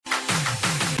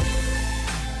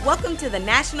Welcome to the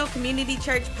National Community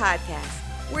Church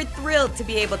Podcast. We're thrilled to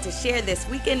be able to share this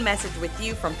weekend message with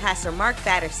you from Pastor Mark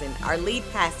Batterson, our lead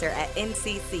pastor at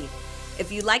NCC.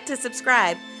 If you'd like to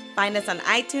subscribe, find us on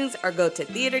iTunes or go to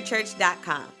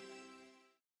theaterchurch.com.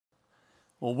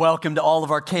 Well, welcome to all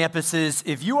of our campuses.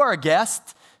 If you are a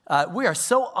guest, we are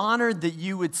so honored that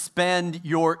you would spend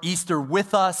your Easter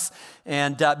with us.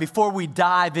 And before we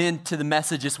dive into the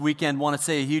message this weekend, I want to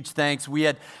say a huge thanks. We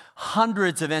had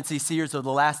hundreds of NCCers over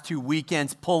the last 2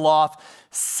 weekends pull off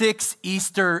 6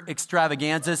 Easter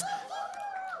extravaganzas.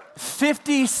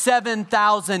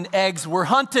 57,000 eggs were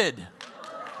hunted.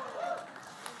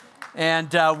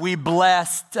 And we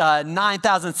blessed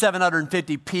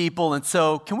 9,750 people. And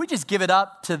so can we just give it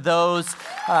up to those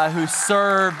who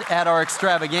served at our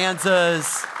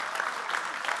extravaganzas?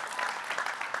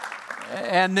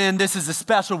 And then this is a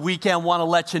special weekend. I want to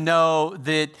let you know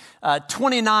that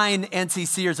 29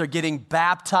 NCCers are getting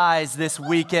baptized this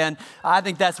weekend. I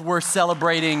think that's worth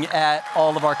celebrating at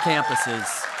all of our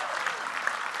campuses.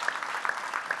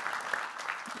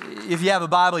 If you have a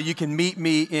Bible, you can meet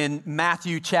me in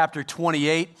Matthew chapter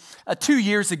 28. 2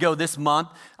 years ago this month,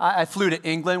 I flew to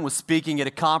England, was speaking at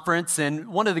a conference, and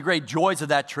one of the great joys of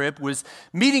that trip was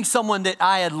meeting someone that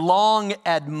I had long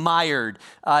admired.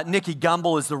 Nicky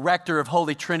Gumbel is the rector of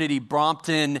Holy Trinity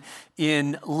Brompton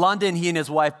in London. He and his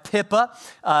wife Pippa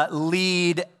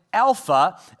lead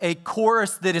Alpha, a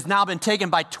chorus that has now been taken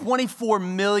by 24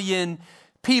 million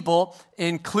people,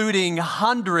 including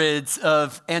hundreds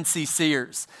of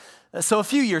NCCers. So a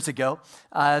few years ago,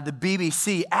 the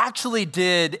BBC actually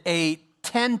did a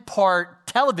 10-part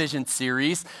television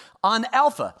series on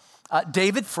Alpha.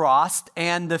 David Frost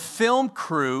and the film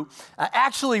crew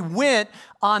actually went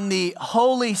on the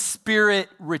Holy Spirit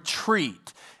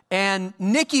retreat. And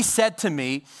Nicky said to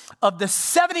me, of the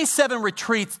 77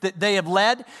 retreats that they have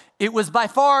led, it was by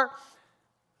far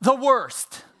the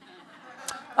worst.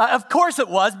 Of course it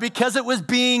was, because it was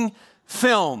being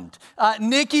filmed.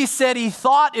 Nicky said he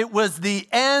thought it was the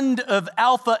end of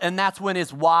Alpha, and that's when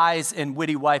his wise and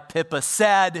witty wife Pippa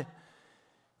said,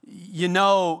 "You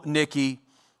know, Nicky,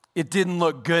 it didn't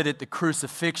look good at the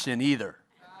crucifixion either."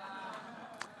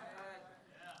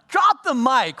 Drop the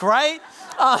mic, right?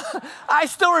 I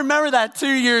still remember that 2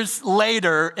 years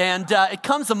later, and it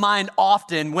comes to mind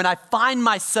often when I find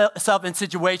myself in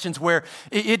situations where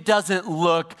it doesn't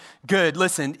look good.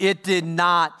 Listen, it did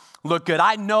not look good.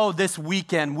 I know this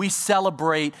weekend we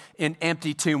celebrate an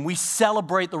empty tomb. We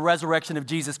celebrate the resurrection of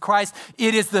Jesus Christ.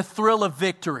 It is the thrill of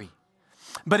victory.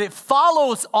 But it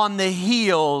follows on the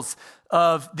heels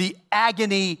of the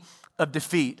agony of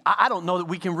defeat. I don't know that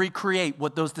we can recreate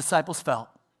what those disciples felt.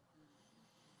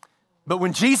 But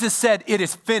when Jesus said, "It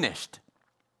is finished,"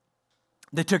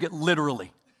 they took it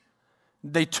literally.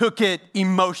 They took it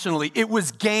emotionally. It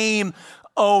was game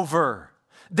over.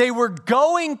 They were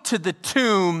going to the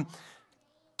tomb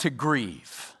to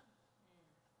grieve.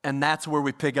 And that's where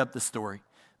we pick up the story.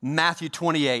 Matthew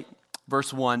 28,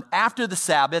 verse 1. After the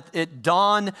Sabbath, at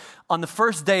dawn on the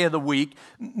first day of the week,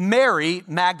 Mary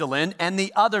Magdalene and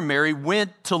the other Mary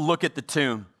went to look at the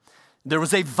tomb. There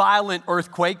was a violent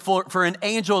earthquake, for an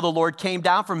angel of the Lord came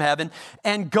down from heaven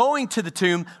and, going to the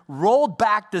tomb, rolled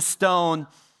back the stone,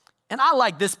 and I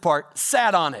like this part,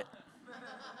 sat on it.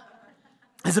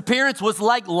 His appearance was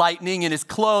like lightning, and his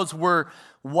clothes were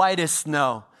white as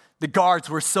snow. The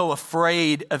guards were so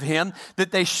afraid of him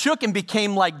that they shook and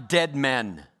became like dead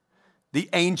men. The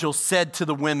angel said to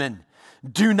the women,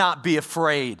 "Do not be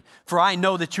afraid, for I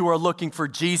know that you are looking for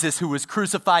Jesus who was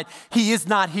crucified. He is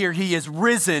not here. He is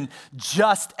risen,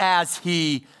 just as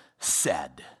he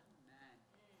said."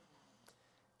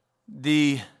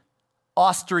 The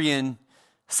Austrian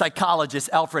psychologist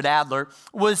Alfred Adler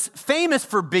was famous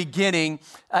for beginning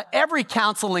every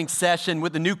counseling session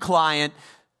with a new client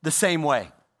the same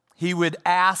way. He would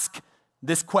ask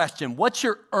this question: "What's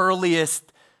your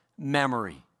earliest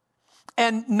memory?"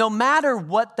 And no matter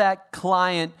what that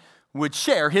client would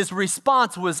share, his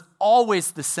response was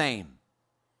always the same: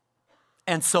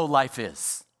 "And so life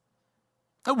is."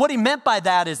 What he meant by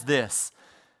that is this: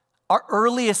 our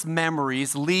earliest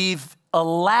memories leave a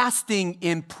lasting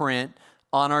imprint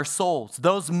on our souls.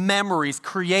 Those memories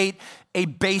create a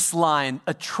baseline,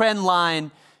 a trend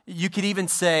line, you could even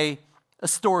say a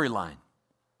storyline.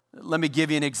 Let me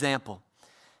give you an example.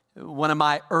 One of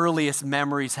my earliest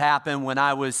memories happened when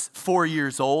I was 4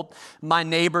 years old. My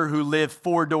neighbor, who lived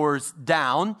 4 doors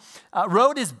down,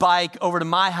 rode his bike over to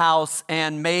my house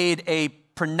and made a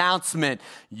pronouncement: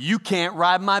 "You can't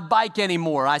ride my bike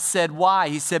anymore." I said, "Why?"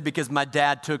 He said, "Because my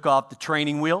dad took off the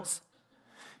training wheels."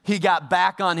 He got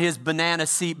back on his banana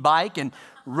seat bike and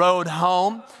rode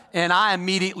home, and I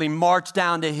immediately marched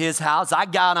down to his house. I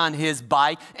got on his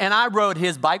bike, and I rode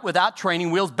his bike without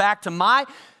training wheels back to my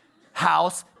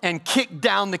house and kicked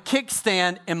down the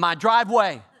kickstand in my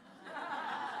driveway.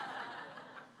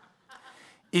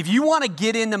 If you want to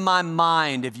get into my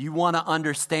mind, if you want to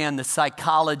understand the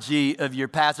psychology of your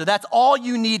pastor, that's all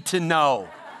you need to know.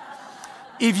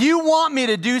 If you want me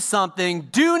to do something,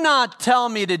 do not tell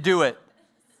me to do it.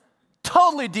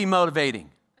 Totally demotivating.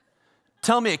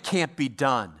 Tell me it can't be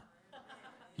done.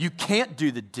 You can't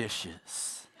do the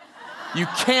dishes. You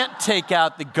can't take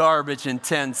out the garbage in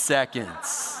 10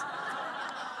 seconds.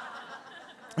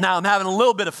 Now, I'm having a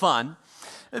little bit of fun,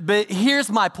 but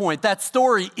here's my point. That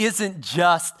story isn't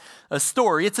just a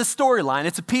story. It's a storyline.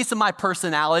 It's a piece of my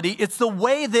personality. It's the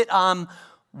way that I'm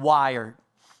wired.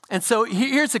 And so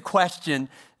here's a question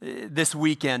this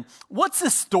weekend. What's the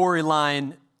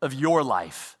storyline of your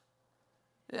life?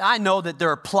 I know that there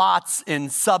are plots and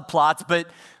subplots, but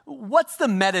what's the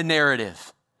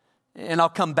meta-narrative? And I'll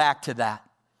come back to that.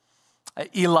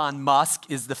 Elon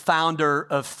Musk is the founder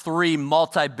of 3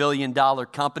 multi-billion-dollar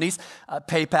companies,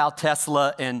 PayPal,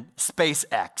 Tesla, and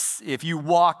SpaceX. If you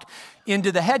walk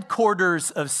into the headquarters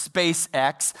of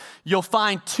SpaceX, you'll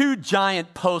find 2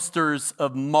 giant posters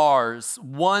of Mars.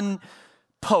 One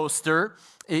poster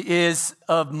is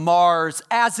of Mars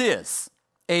as is,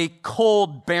 a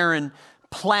cold, barren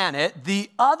planet. The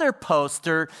other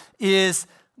poster is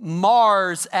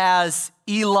Mars as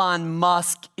Elon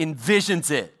Musk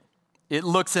envisions it. It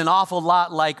looks an awful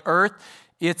lot like Earth.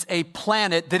 It's a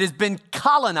planet that has been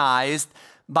colonized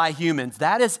by humans.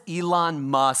 That is Elon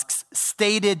Musk's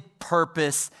stated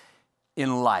purpose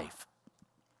in life.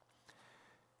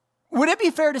 Would it be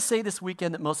fair to say this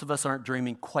weekend that most of us aren't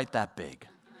dreaming quite that big?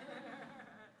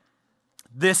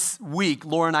 This week,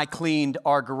 Laura and I cleaned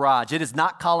our garage. It is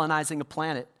not colonizing a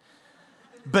planet,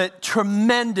 but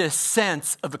tremendous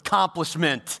sense of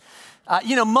accomplishment.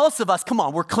 Most of us, come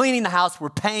on, we're cleaning the house, we're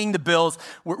paying the bills,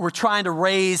 we're trying to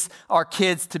raise our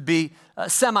kids to be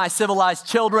semi-civilized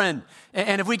children.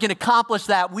 And if we can accomplish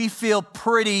that, we feel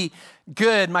pretty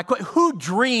good. Who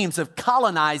dreams of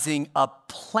colonizing a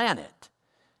planet?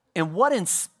 And what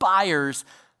inspires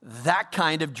that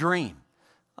kind of dream?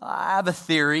 I have a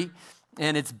theory,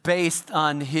 and it's based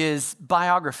on his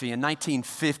biography. In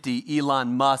 1950,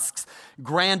 Elon Musk's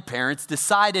grandparents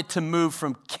decided to move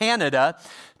from Canada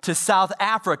to South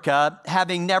Africa,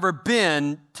 having never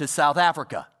been to South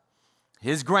Africa.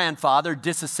 His grandfather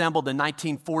disassembled the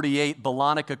 1948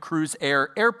 Bolonica Cruise Air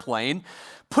airplane,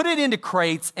 put it into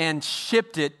crates, and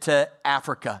shipped it to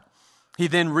Africa. He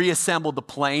then reassembled the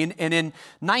plane, and in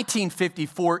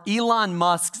 1954, Elon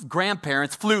Musk's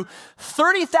grandparents flew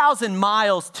 30,000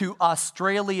 miles to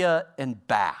Australia and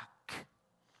back.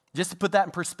 Just to put that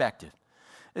in perspective,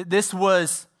 this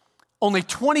was only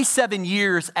 27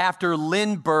 years after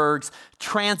Lindbergh's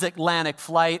transatlantic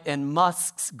flight, and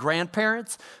Musk's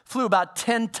grandparents flew about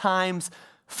 10 times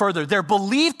further. They're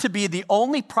believed to be the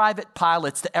only private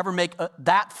pilots to ever make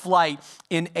that flight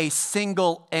in a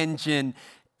single-engine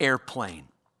airplane.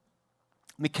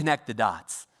 Let me connect the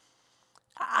dots.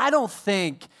 I don't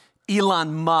think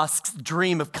Elon Musk's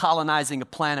dream of colonizing a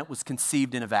planet was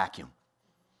conceived in a vacuum.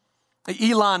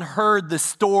 Elon heard the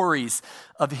stories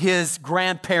of his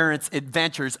grandparents'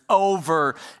 adventures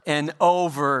over and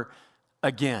over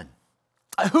again.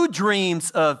 Who dreams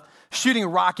of shooting a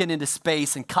rocket into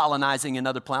space and colonizing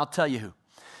another planet? I'll tell you who.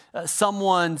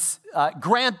 Someone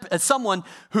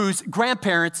whose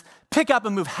grandparents pick up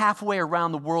and move halfway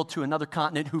around the world to another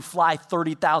continent, who fly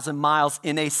 30,000 miles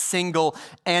in a single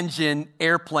engine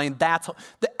airplane.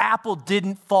 The apple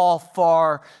didn't fall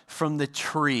far from the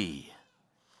tree.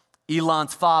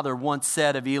 Elon's father once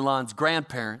said of Elon's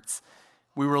grandparents,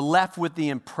 "We were left with the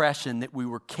impression that we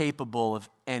were capable of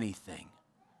anything."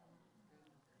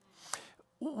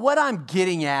 What I'm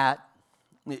getting at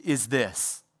is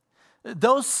this.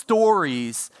 Those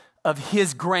stories of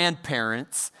his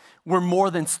grandparents were more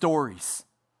than stories.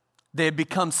 They had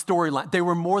become storylines. They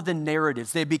were more than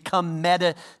narratives. They had become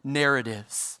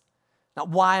meta-narratives. Now,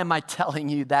 why am I telling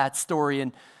you that story,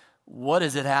 and what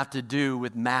does it have to do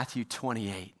with Matthew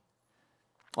 28?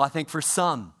 Well, I think for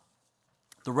some,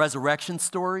 the resurrection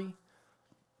story,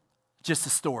 just a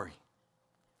story.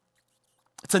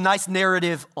 It's a nice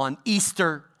narrative on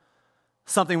Easter,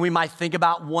 something we might think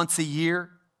about once a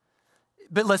year.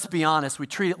 But let's be honest, we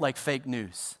treat it like fake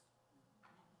news.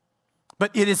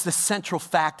 But it is the central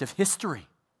fact of history.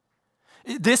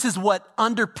 This is what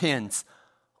underpins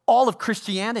all of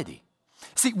Christianity.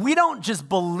 See, we don't just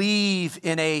believe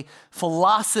in a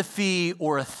philosophy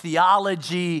or a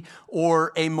theology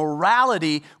or a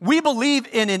morality. We believe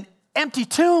in an empty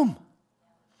tomb.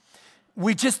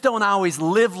 we just don't always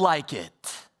live like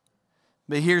it.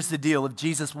 But here's the deal. If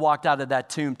Jesus walked out of that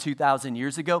tomb 2,000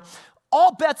 years ago,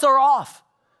 all bets are off.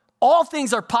 All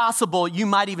things are possible. You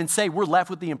might even say we're left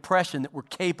with the impression that we're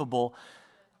capable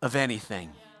of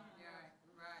anything.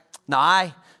 Now,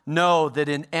 I know that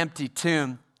an empty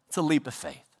tomb, it's a leap of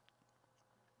faith.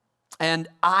 And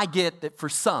I get that for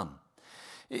some,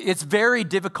 it's very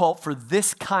difficult for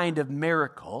this kind of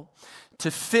miracle to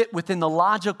fit within the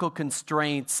logical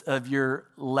constraints of your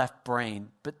left brain.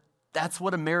 But that's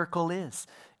what a miracle is.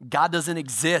 God doesn't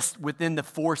exist within the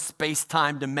four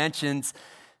space-time dimensions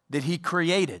that he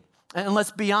created. And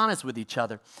let's be honest with each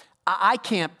other. I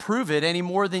can't prove it any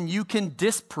more than you can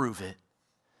disprove it.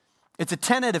 It's a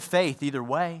tenet of faith either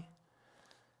way.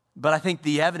 But I think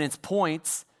the evidence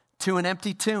points to an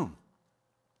empty tomb.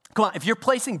 Come on, if you're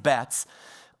placing bets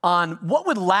on what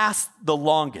would last the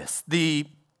longest, the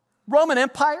Roman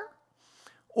Empire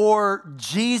or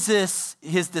Jesus,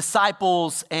 his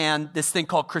disciples, and this thing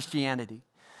called Christianity?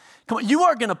 Come on, you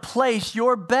are going to place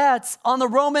your bets on the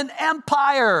Roman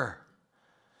Empire.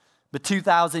 But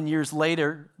 2,000 years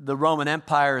later, the Roman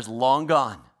Empire is long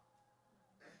gone.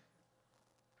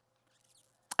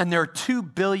 And there are 2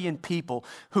 billion people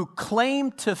who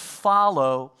claim to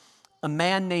follow a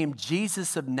man named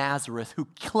Jesus of Nazareth, who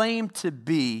claimed to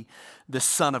be the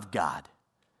Son of God.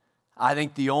 I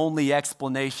think the only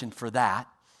explanation for that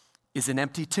is an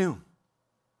empty tomb.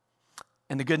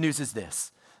 And the good news is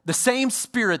this: the same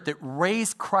Spirit that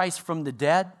raised Christ from the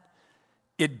dead,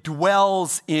 it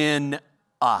dwells in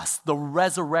us. The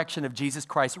resurrection of Jesus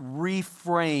Christ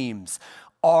reframes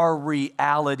our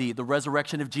reality. The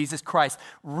resurrection of Jesus Christ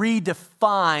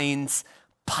redefines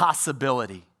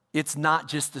possibility. It's not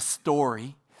just a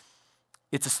story,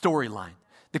 it's a storyline.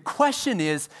 The question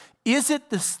is it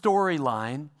the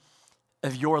storyline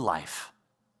of your life?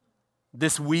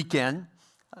 This weekend,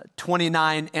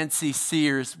 29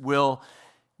 NCCers will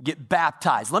get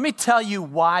baptized. Let me tell you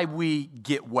why we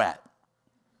get wet.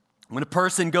 When a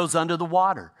person goes under the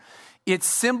water, it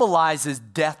symbolizes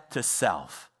death to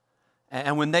self.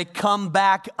 And when they come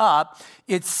back up,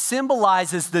 it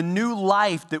symbolizes the new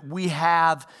life that we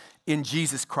have in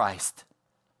Jesus Christ.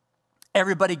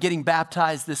 Everybody getting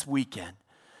baptized this weekend,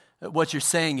 what you're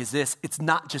saying is this: it's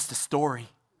not just a story,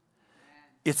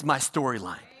 it's my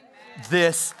storyline.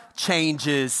 This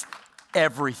changes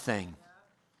everything.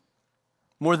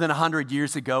 More than 100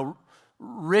 years ago,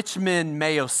 Richmond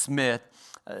Mayo Smith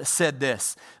said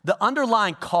this: the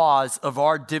underlying cause of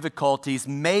our difficulties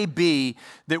may be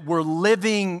that we're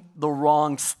living the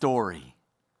wrong story.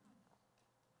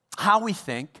 How we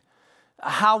think,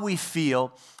 how we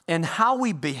feel, and how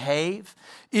we behave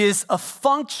is a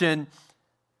function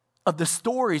of the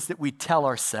stories that we tell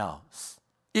ourselves.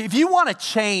 If you want to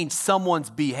change someone's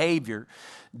behavior,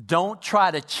 don't try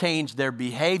to change their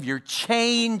behavior,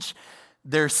 change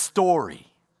their story.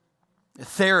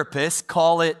 Therapists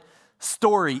call it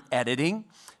story editing,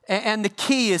 and the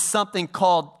key is something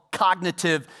called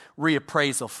cognitive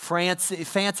reappraisal.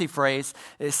 Fancy phrase,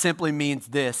 it simply means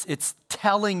this: it's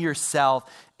telling yourself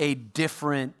a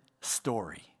different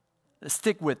story.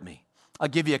 Stick with me. I'll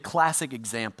give you a classic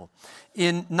example.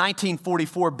 In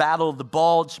 1944, Battle of the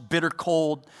Bulge, bitter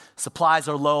cold, supplies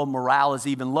are low, morale is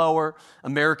even lower.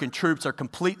 American troops are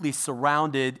completely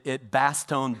surrounded at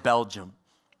Bastogne, Belgium.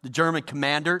 The German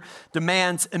commander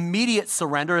demands immediate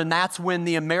surrender, and that's when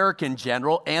the American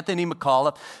general, Anthony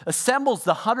McAuliffe, assembles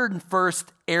the 101st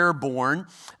Airborne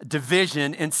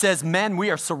Division and says, "Men,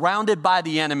 we are surrounded by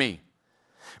the enemy.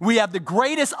 We have the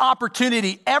greatest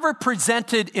opportunity ever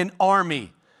presented in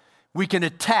Army. We can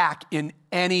attack in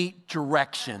any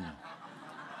direction."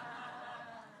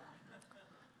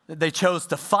 They chose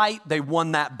to fight. They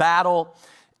won that battle.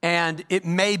 And it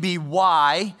may be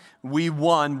why we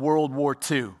won World War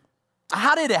II.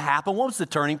 How did it happen? What was the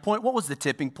turning point? What was the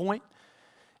tipping point?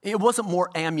 It wasn't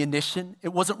more ammunition. It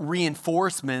wasn't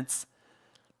reinforcements.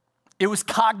 It was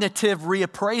cognitive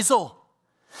reappraisal.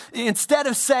 Instead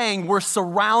of saying, "We're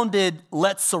surrounded,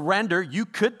 let's surrender," you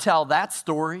could tell that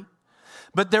story.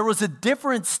 But there was a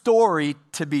different story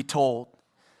to be told.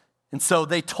 And so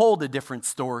they told a different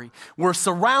story. We're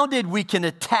surrounded, we can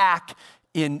attack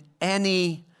in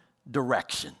any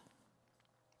direction.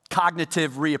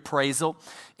 Cognitive reappraisal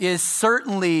is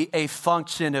certainly a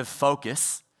function of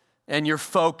focus, and your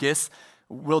focus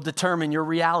will determine your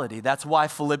reality. That's why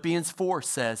Philippians 4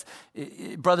 says,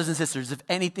 brothers and sisters, if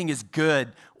anything is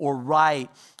good or right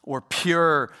or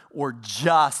pure or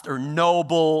just or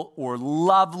noble or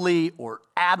lovely or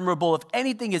admirable, if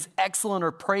anything is excellent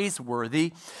or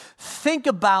praiseworthy, think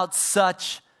about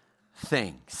such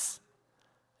things.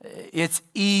 It's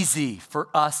easy for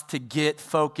us to get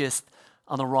focused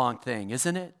on the wrong thing,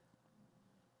 isn't it?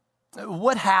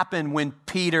 What happened when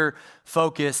Peter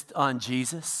focused on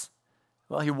Jesus?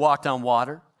 Well, he walked on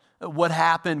water. What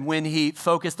happened when he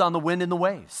focused on the wind and the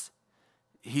waves?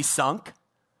 He sunk.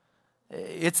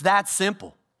 It's that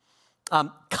simple.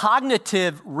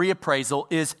 Cognitive reappraisal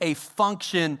is a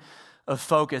function of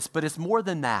focus, but it's more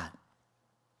than that.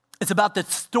 It's about the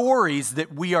stories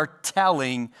that we are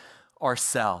telling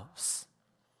ourselves.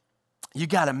 You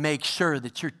got to make sure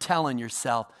that you're telling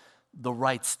yourself the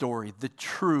right story, the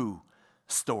true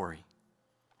story.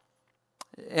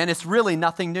 And it's really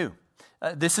nothing new.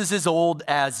 This is as old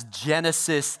as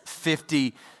Genesis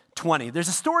 50:20. There's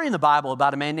a story in the Bible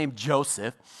about a man named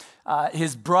Joseph.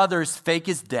 His brothers fake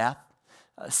his death,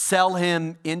 sell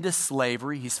him into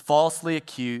slavery. He's falsely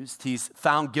accused. He's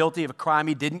found guilty of a crime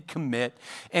he didn't commit.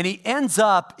 And he ends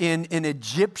up in an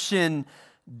Egyptian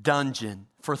dungeon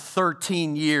for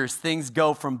 13 years. Things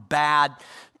go from bad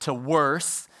to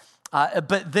worse.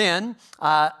 But then,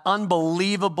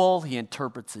 unbelievable, he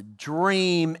interprets a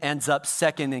dream, ends up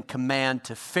second in command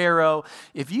to Pharaoh.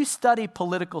 If you study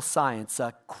political science,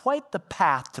 quite the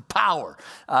path to power,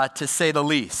 to say the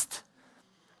least.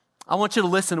 I want you to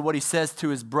listen to what he says to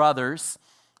his brothers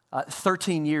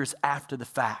 13 years after the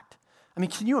fact. I mean,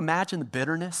 can you imagine the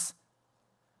bitterness?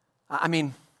 I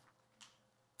mean,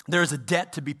 there's a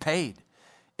debt to be paid,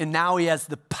 and now he has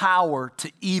the power to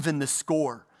even the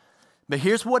score. But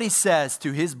here's what he says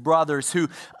to his brothers who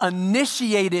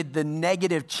initiated the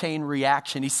negative chain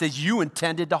reaction. He says, you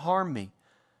intended to harm me.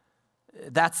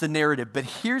 That's the narrative. But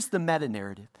here's the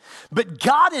meta-narrative. But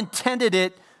God intended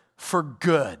it for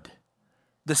good,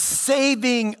 the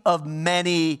saving of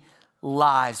many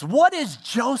lives. What is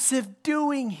Joseph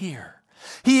doing here?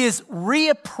 He is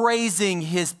reappraising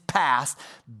his past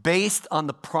based on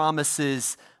the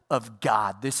promises of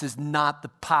God. This is not the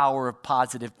power of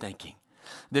positive thinking.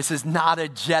 This is not a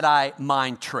Jedi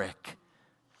mind trick.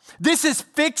 This is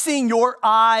fixing your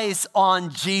eyes on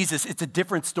Jesus. It's a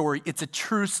different story. It's a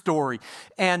true story.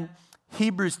 And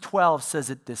Hebrews 12 says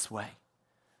it this way.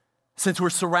 Since we're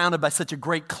surrounded by such a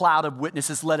great cloud of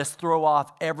witnesses, let us throw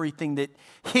off everything that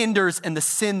hinders and the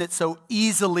sin that so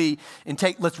easily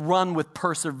let's run with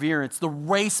perseverance. The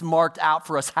race marked out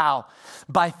for us. How?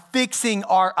 By fixing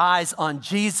our eyes on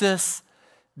Jesus,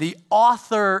 the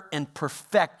author and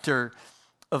perfecter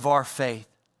of our faith.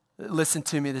 Listen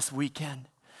to me this weekend.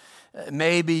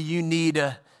 Maybe you need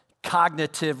a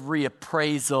cognitive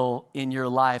reappraisal in your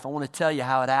life. I want to tell you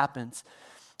how it happens.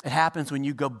 It happens when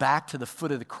you go back to the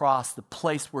foot of the cross, the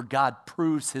place where God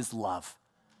proves his love.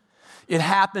 It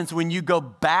happens when you go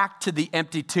back to the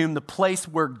empty tomb, the place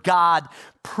where God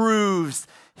proves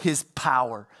his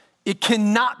power. It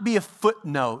cannot be a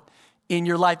footnote in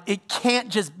your life. It can't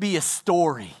just be a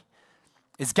story.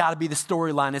 It's got to be the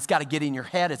storyline. It's got to get in your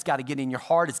head. It's got to get in your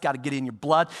heart. It's got to get in your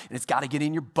blood. And it's got to get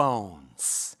in your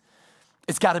bones.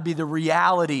 It's got to be the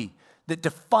reality that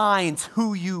defines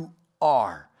who you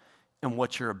are and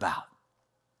what you're about.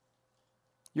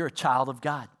 You're a child of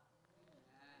God.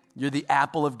 You're the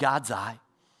apple of God's eye.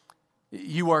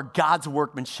 You are God's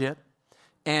workmanship,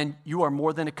 and you are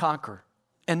more than a conqueror.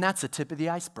 And that's the tip of the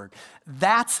iceberg.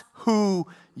 That's who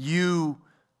you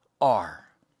are.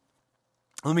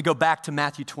 Let me go back to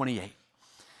Matthew 28.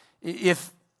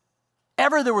 If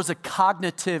ever there was a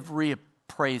cognitive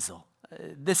reappraisal,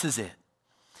 this is it.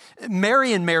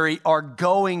 Mary and Mary are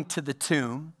going to the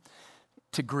tomb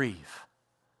to grieve.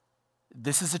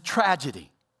 This is a tragedy.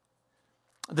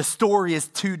 The story is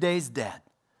 2 days dead.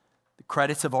 The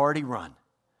credits have already run.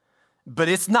 But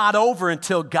it's not over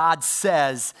until God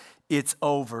says it's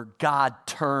over. God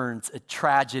turns a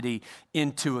tragedy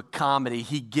into a comedy.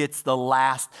 He gets the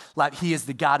last laugh. He is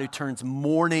the God who turns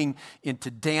mourning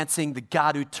into dancing, the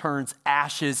God who turns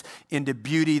ashes into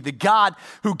beauty, the God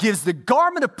who gives the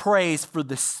garment of praise for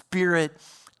the spirit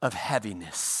of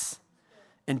heaviness.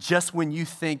 And just when you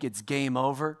think it's game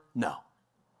over, no,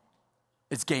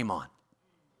 it's game on.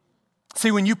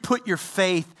 See, when you put your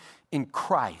faith in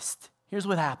Christ, here's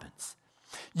what happens.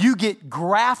 You get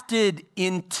grafted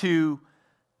into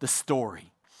the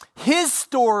story. His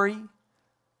story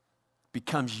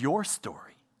becomes your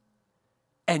story,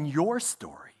 and your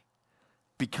story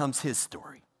becomes his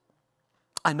story.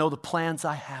 I know the plans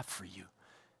I have for you,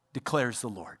 declares the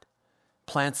Lord.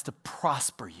 Plans to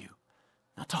prosper you,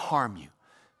 not to harm you.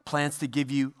 Plans to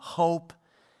give you hope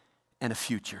and a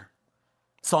future.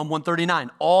 Psalm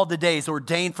 139, all the days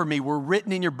ordained for me were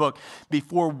written in your book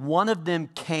before one of them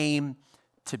came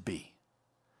to be.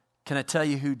 Can I tell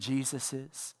you who Jesus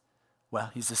is? Well,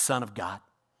 he's the Son of God.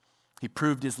 He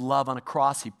proved his love on a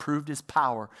cross. He proved his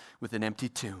power with an empty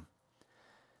tomb.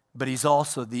 but he's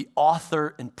also the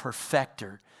author and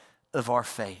perfecter of our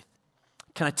faith.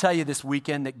 Can I tell you this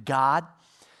weekend that God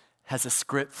has a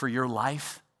script for your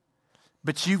life,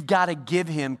 but you've got to give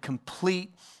him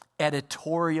complete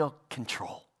editorial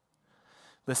control.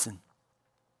 Listen,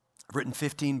 I've written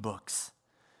 15 books,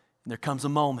 and there comes a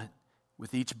moment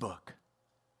with each book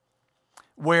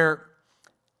where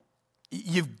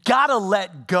you've got to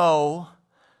let go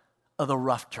of the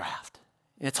rough draft.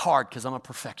 And it's hard because I'm a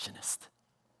perfectionist.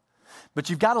 But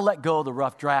you've got to let go of the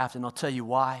rough draft, and I'll tell you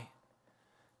why.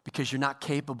 Because you're not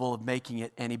capable of making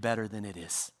it any better than it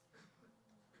is.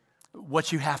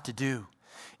 What you have to do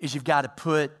is you've got to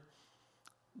put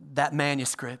that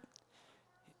manuscript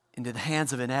into the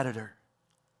hands of an editor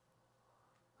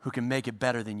who can make it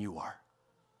better than you are.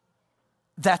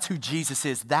 That's who Jesus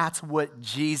is. That's what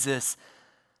Jesus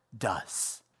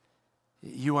does.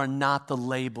 You are not the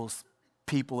labels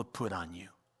people have put on you.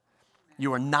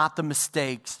 You are not the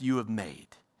mistakes you have made.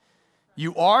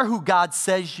 You are who God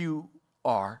says you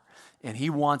are, and he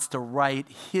wants to write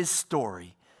his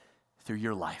story through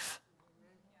your life.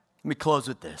 Let me close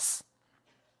with this.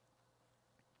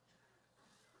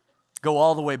 Go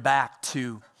all the way back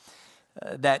to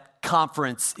that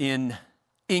conference in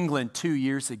England 2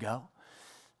 years ago.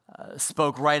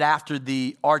 Spoke right after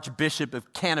the Archbishop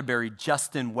of Canterbury,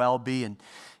 Justin Welby,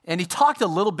 and he talked a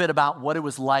little bit about what it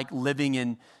was like living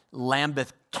in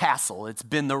Lambeth Castle. It's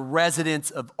been the residence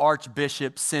of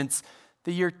archbishops since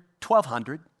the year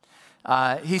 1200.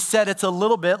 He said it's a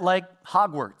little bit like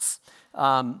Hogwarts.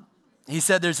 He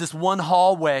said there's this one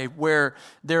hallway where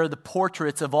there are the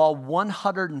portraits of all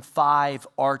 105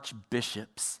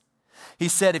 archbishops. He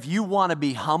said if you want to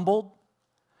be humbled,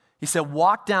 he said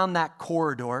walk down that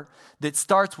corridor that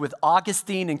starts with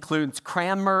Augustine, includes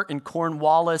Cranmer and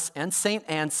Cornwallis and St.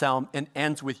 Anselm, and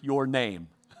ends with your name.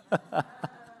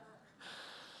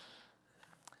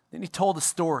 Then he told a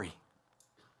story.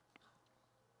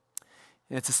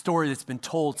 And it's a story that's been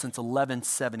told since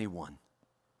 1171.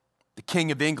 The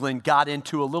King of England got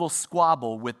into a little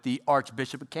squabble with the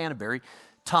Archbishop of Canterbury,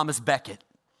 Thomas Becket.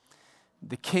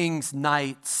 The king's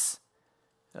knights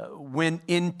went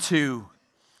into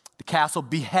the castle,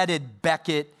 beheaded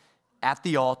Becket at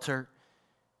the altar.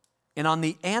 And on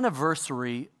the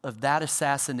anniversary of that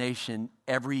assassination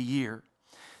every year,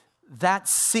 that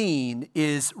scene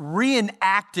is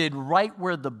reenacted right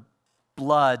where the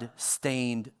blood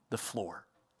stained the floor.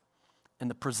 And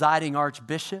the presiding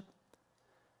archbishop,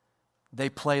 they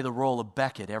play the role of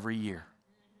Becket every year.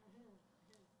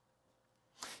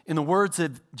 In the words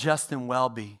of Justin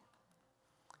Welby,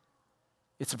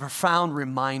 it's a profound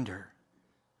reminder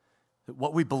that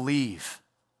what we believe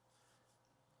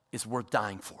is worth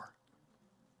dying for.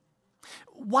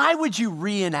 Why would you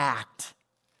reenact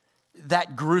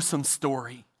that gruesome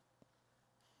story?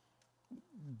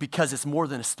 Because it's more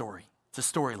than a story. It's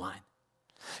a storyline.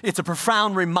 It's a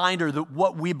profound reminder that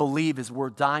what we believe is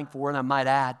worth dying for, and I might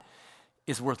add,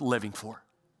 is worth living for.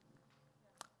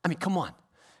 I mean, come on.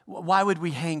 Why would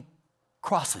we hang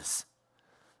crosses?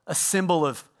 A symbol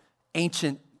of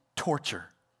ancient torture.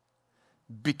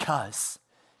 Because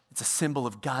it's a symbol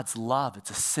of God's love.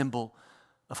 It's a symbol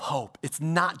of hope. It's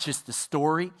not just a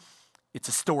story, it's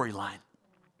a storyline.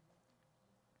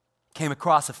 Came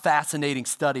across a fascinating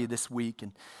study this week,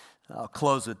 and I'll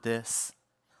close with this.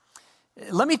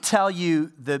 Let me tell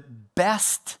you the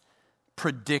best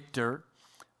predictor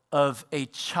of a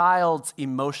child's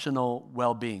emotional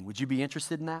well-being. Would you be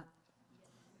interested in that?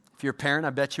 If you're a parent, I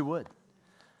bet you would.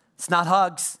 It's not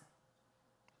hugs.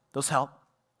 Those help.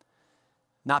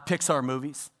 Not Pixar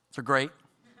movies. They're great.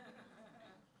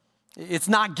 It's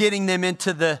not getting them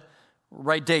into the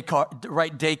right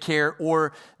daycare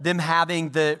or them having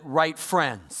the right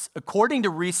friends. According to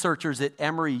researchers at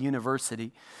Emory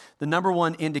University, the number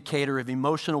one indicator of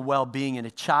emotional well-being in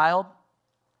a child,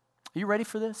 are you ready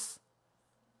for this?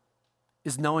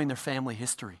 Is knowing their family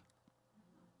history.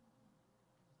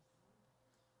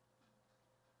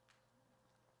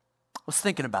 I was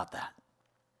thinking about that.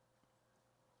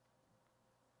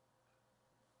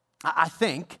 I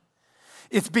think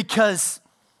it's because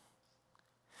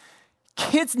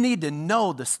kids need to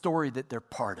know the story that they're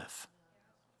part of.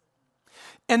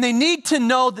 And they need to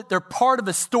know that they're part of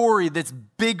a story that's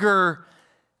bigger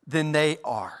than they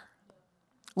are.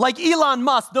 Like Elon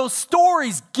Musk, those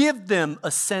stories give them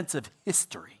a sense of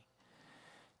history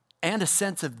and a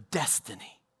sense of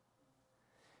destiny.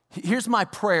 Here's my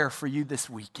prayer for you this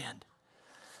weekend.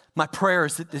 My prayer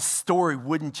is that this story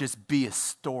wouldn't just be a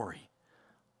story.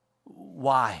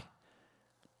 Why?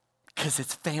 Because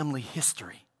it's family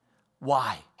history.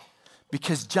 Why?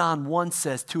 Because John 1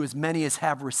 says, to as many as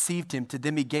have received him, to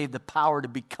them he gave the power to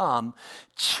become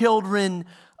children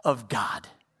of God.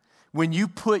 When you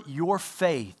put your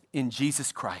faith in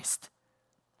Jesus Christ,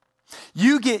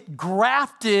 you get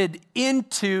grafted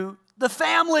into the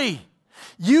family.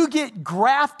 You get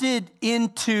grafted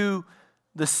into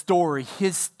the story.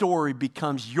 His story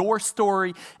becomes your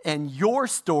story, and your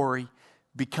story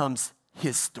becomes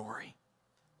his story.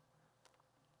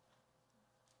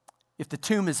 If the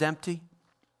tomb is empty,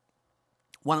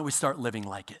 why don't we start living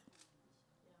like it?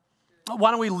 Why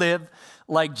don't we live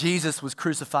like Jesus was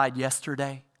crucified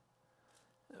yesterday,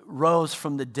 rose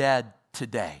from the dead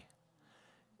today,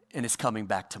 and is coming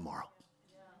back tomorrow?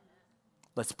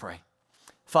 Let's pray.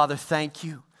 Father, thank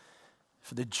you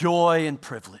for the joy and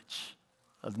privilege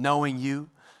of knowing you,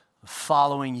 of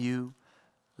following you,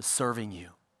 of serving you.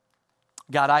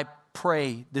 God, I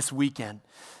pray this weekend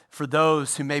for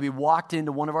those who maybe walked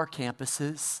into one of our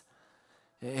campuses,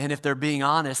 and if they're being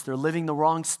honest, they're living the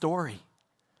wrong story.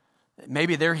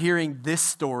 Maybe they're hearing this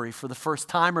story for the first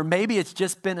time, or maybe it's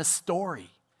just been a story.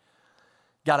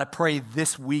 God, I pray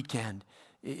this weekend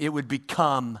it would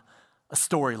become a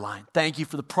storyline. Thank you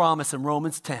for the promise in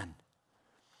Romans 10.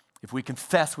 If we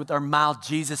confess with our mouth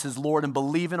Jesus is Lord and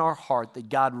believe in our heart that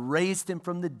God raised him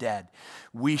from the dead,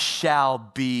 we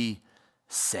shall be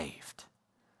saved.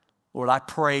 Lord, I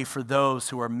pray for those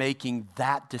who are making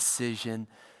that decision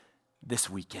this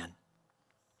weekend.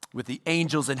 With the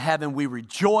angels in heaven, we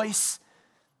rejoice.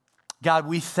 God,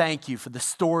 we thank you for the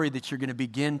story that you're going to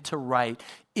begin to write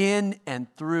in and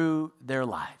through their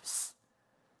lives.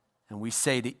 And we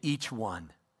say to each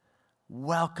one,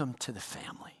 welcome to the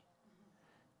family.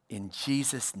 In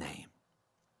Jesus' name,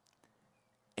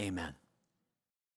 amen.